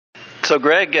So,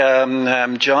 Greg,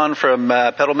 I'm John from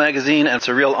Pedal Magazine, and it's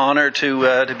a real honor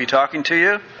to be talking to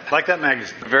you. Like that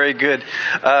magazine. Very good.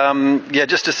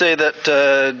 Just to say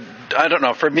that, I don't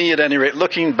know, for me at any rate,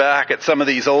 looking back at some of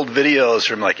these old videos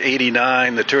from like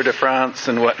 '89, the Tour de France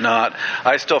and whatnot,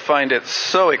 I still find it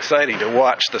so exciting to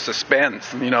watch the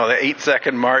suspense, the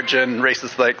 8-second margin,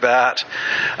 races like that.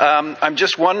 I'm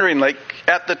just wondering,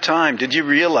 at the time, did you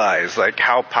realize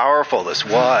how powerful this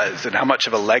was and how much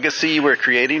of a legacy we're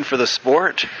creating for the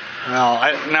sport?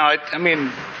 No.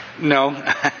 No,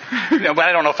 but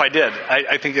I don't know if I did.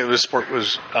 I think sport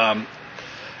was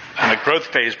in a growth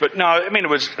phase. But no, it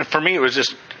was, for me, it was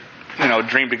just, a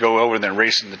dream to go over there and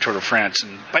race in the Tour de France.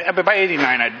 And by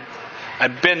 '89,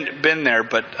 I'd been there,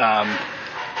 but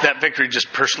that victory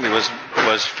just personally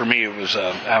was for me. It was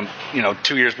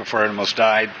 2 years before I almost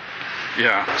died.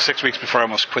 Yeah, 6 weeks before I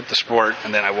almost quit the sport,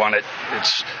 and then I won it.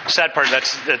 It's sad part.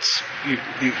 That's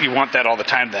you want that all the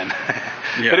time then.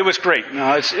 Yeah. But it was great.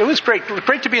 No, it was great. It was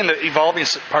great to be in the evolving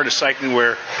part of cycling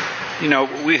where,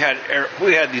 we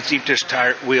had these deep dish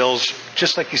tire wheels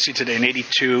just like you see today. In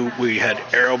 '82, we had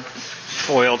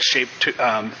aerofoil shaped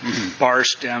bar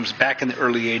stems back in the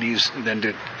early '80s, and then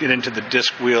to get into the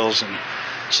disc wheels, and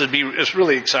so it's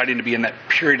really exciting to be in that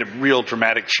period of real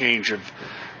dramatic change of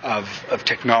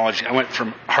technology. I went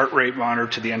from heart rate monitor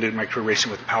to the end of my career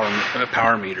racing with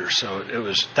power meter. So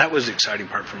that was the exciting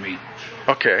part for me.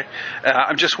 Okay.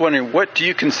 I'm just wondering, what do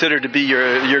you consider to be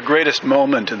your greatest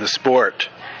moment in the sport?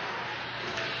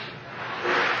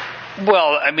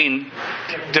 Well,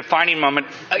 defining moment,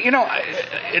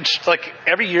 it's like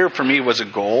every year for me was a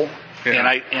goal.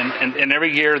 Yeah. And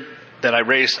every year that I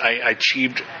raced, I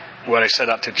achieved what I set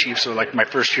out to achieve. So like my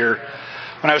first year,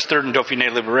 when I was third in Dauphiné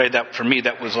Libéré, that for me,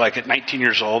 that was like at 19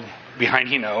 years old, behind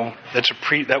Hinault.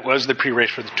 That was the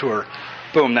pre-race for the Tour.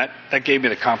 Boom, that gave me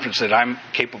the confidence that I'm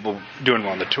capable of doing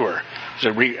well on the Tour. It was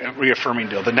a reaffirming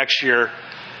deal. The next year,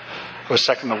 I was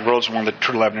second in the Worlds, won the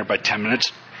Tour de l'Avenir by 10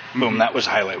 minutes. Boom, that was a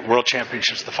highlight. World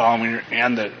Championships the following year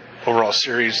and the overall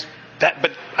series.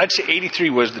 But I'd say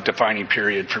 '83 was the defining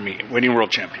period for me, winning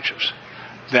World Championships.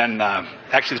 Then,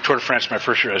 actually, the Tour de France, my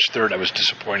first year, I was third. I was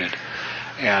disappointed.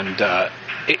 And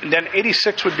then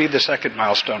 '86 would be the second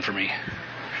milestone for me.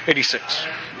 '86,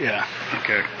 yeah.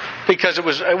 Okay. Because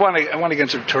I won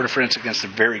against the Tour de France against a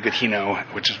very good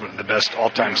Hinault, which is one of the best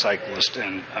all-time cyclists,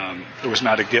 and it was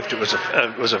not a gift. It was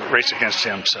a race against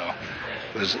him. So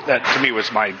that to me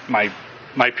was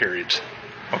my periods.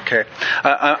 Okay.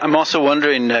 I'm also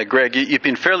wondering, Greg, you've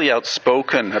been fairly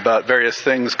outspoken about various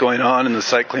things going on in the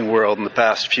cycling world in the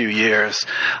past few years.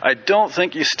 I don't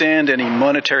think you stand any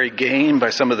monetary gain by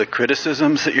some of the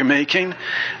criticisms that you're making,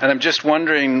 and I'm just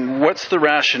wondering, what's the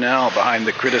rationale behind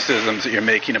the criticisms that you're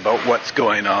making about what's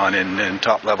going on in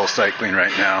top-level cycling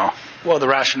right now? Well, the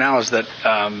rationale is that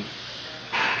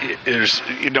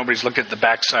nobody's looked at the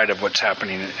backside of what's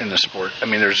happening in the sport.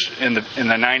 There's in the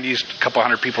 '90s, a couple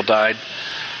hundred people died.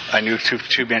 I knew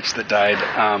two bench that died,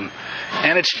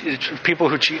 and it's people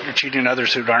who cheat are cheating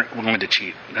others who aren't willing to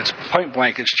cheat. That's point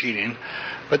blank. It's cheating,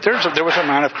 but there was an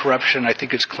amount of corruption. I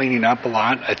think it's cleaning up a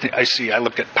lot. I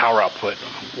look at power output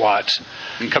watts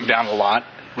come down a lot,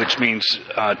 which means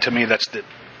to me that's the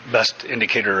best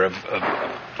indicator of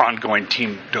ongoing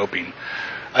team doping.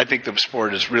 I think the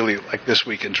sport is really, like this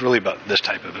weekend's really about this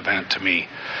type of event to me.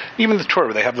 Even the Tour,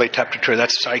 where they have l'étape du Tour,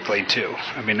 that's cycling too.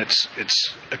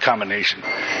 It's a combination.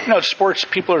 Sports,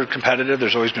 people are competitive.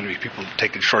 There's always going to be people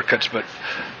taking shortcuts, but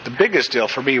the biggest deal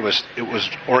for me was it was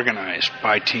organized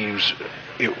by teams.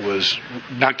 It was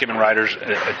not giving riders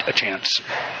a chance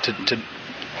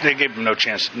they gave them no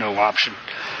chance, no option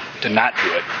to not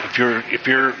do it. If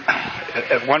you're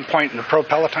at one point in the pro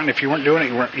peloton, if you weren't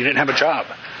doing it, you didn't have a job.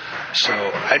 So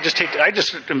I just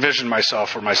envisioned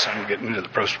myself or my son getting into the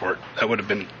pro sport. I would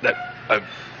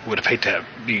have hated to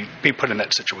be put in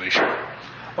that situation.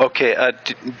 Okay,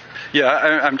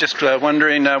 I'm just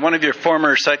wondering, one of your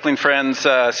former cycling friends,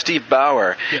 Steve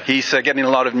Bauer, he's getting a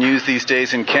lot of news these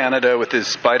days in Canada with his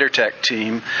SpiderTech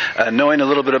team. Knowing a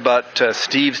little bit about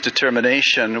Steve's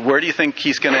determination, where do you think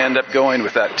he's going to end up going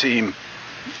with that team?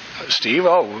 Steve?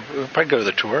 We'll probably go to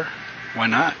the Tour. Why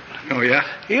not? Oh, yeah?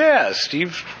 Yeah,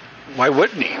 Steve. Why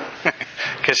wouldn't he?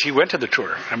 Because he went to the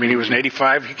Tour. He was in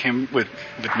 '85. He came with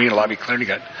me and Lobby Clear, and he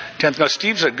got 10th. Now,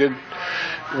 Steve's a good,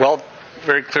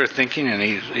 very clear thinking, and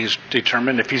he's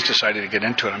determined. If he's decided to get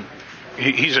into it,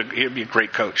 he'd be a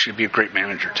great coach. He'd be a great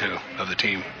manager, too, of the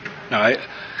team. No,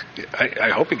 I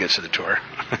hope he gets to the Tour.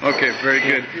 Okay, very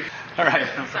good. All right.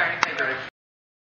 Sorry.